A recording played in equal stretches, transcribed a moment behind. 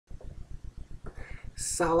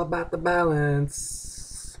It's all about the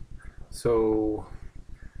balance. So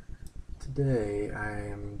today I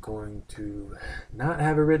am going to not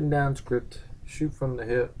have a written down script, shoot from the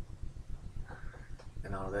hip,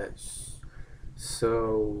 and all that.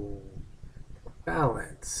 So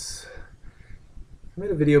balance. I made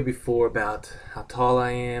a video before about how tall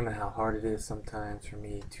I am and how hard it is sometimes for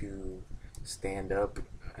me to stand up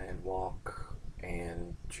and walk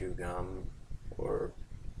and chew gum or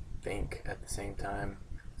think at the same time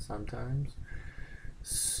sometimes.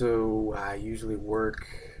 So I usually work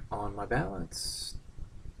on my balance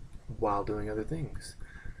while doing other things,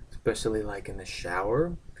 especially like in the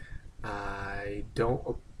shower. I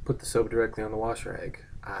don't put the soap directly on the wash rag.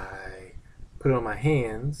 I put it on my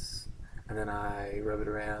hands and then I rub it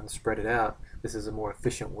around, spread it out. This is a more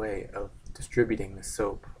efficient way of distributing the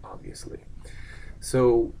soap, obviously.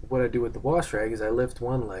 So what I do with the wash rag is I lift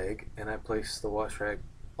one leg and I place the wash rag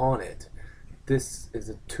on it. This is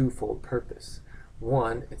a twofold purpose.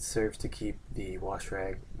 One, it serves to keep the wash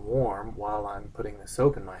rag warm while I'm putting the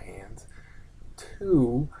soap in my hands.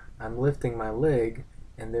 Two, I'm lifting my leg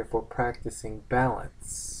and therefore practicing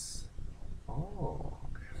balance.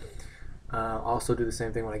 Also do the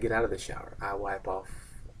same thing when I get out of the shower. I wipe off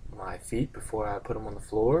my feet before I put them on the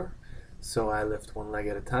floor. So I lift one leg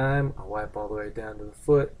at a time, I wipe all the way down to the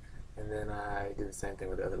foot, and then I do the same thing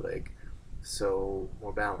with the other leg. So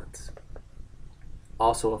more balance.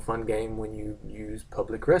 Also a fun game when you use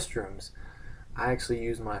public restrooms. I actually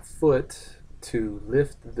use my foot to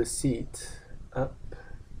lift the seat up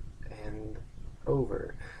and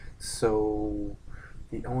over. So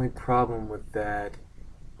the only problem with that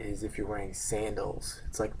is if you're wearing sandals.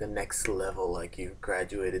 It's like the next level, like you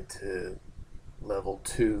graduated to level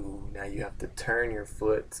 2. Now you have to turn your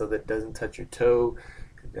foot so that it doesn't touch your toe.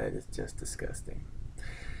 That is just disgusting.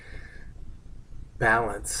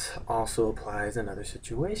 Balance also applies in other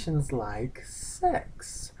situations like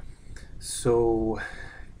sex. So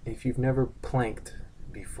if you've never planked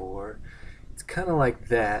before, it's kind of like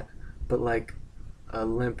that, but like a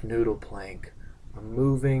limp noodle plank, a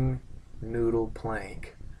moving noodle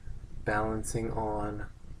plank, balancing on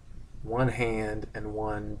one hand and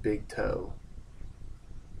one big toe,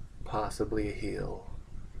 possibly a heel,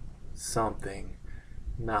 something.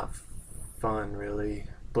 Not fun really,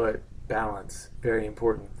 but balance, very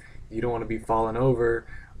important. You don't want to be falling over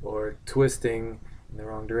or twisting in the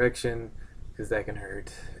wrong direction because that can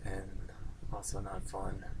hurt and also not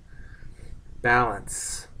fun.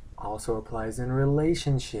 Balance also applies in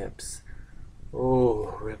relationships.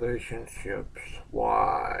 Oh, relationships.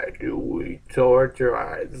 Why do we torture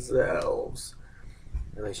ourselves?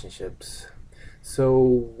 Relationships. So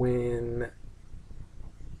when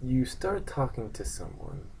you start talking to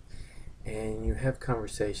someone and you have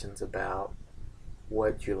conversations about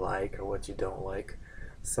what you like or what you don't like,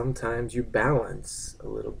 sometimes you balance a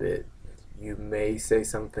little bit. You may say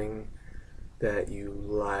something that you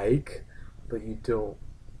like, but you don't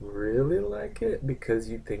really like it because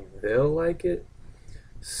you think they'll like it.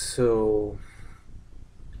 So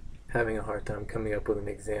having a hard time coming up with an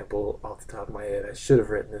example off the top of my head. I should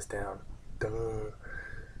have written this down. Duh.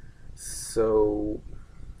 So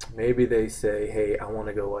maybe they say, hey, I want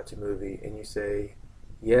to go watch a movie, and you say,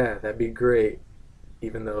 yeah, that'd be great,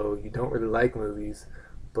 even though you don't really like movies,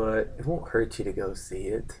 but it won't hurt you to go see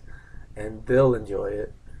it, and they'll enjoy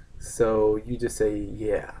it. So you just say,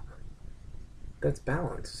 yeah. That's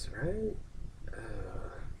balance, right?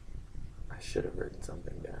 I should have written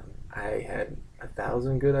something down. I had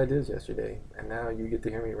 1,000 good ideas yesterday, and now you get to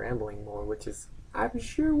hear me rambling more, which is, I'm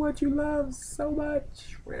sure, what you love so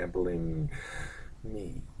much. Rambling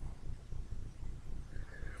me.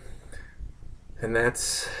 And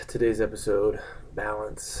that's today's episode,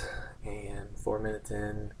 balance. And 4 minutes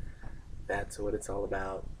in, that's what it's all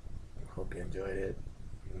about. Hope you enjoyed it.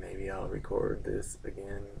 Maybe I'll record this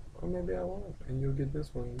again, or maybe I won't, and you'll get this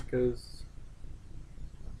one because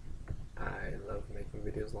I love making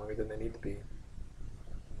videos longer than they need to be.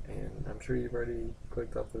 And I'm sure you've already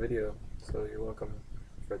clicked off the video, so you're welcome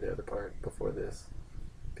for the other part before this.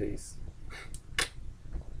 Peace.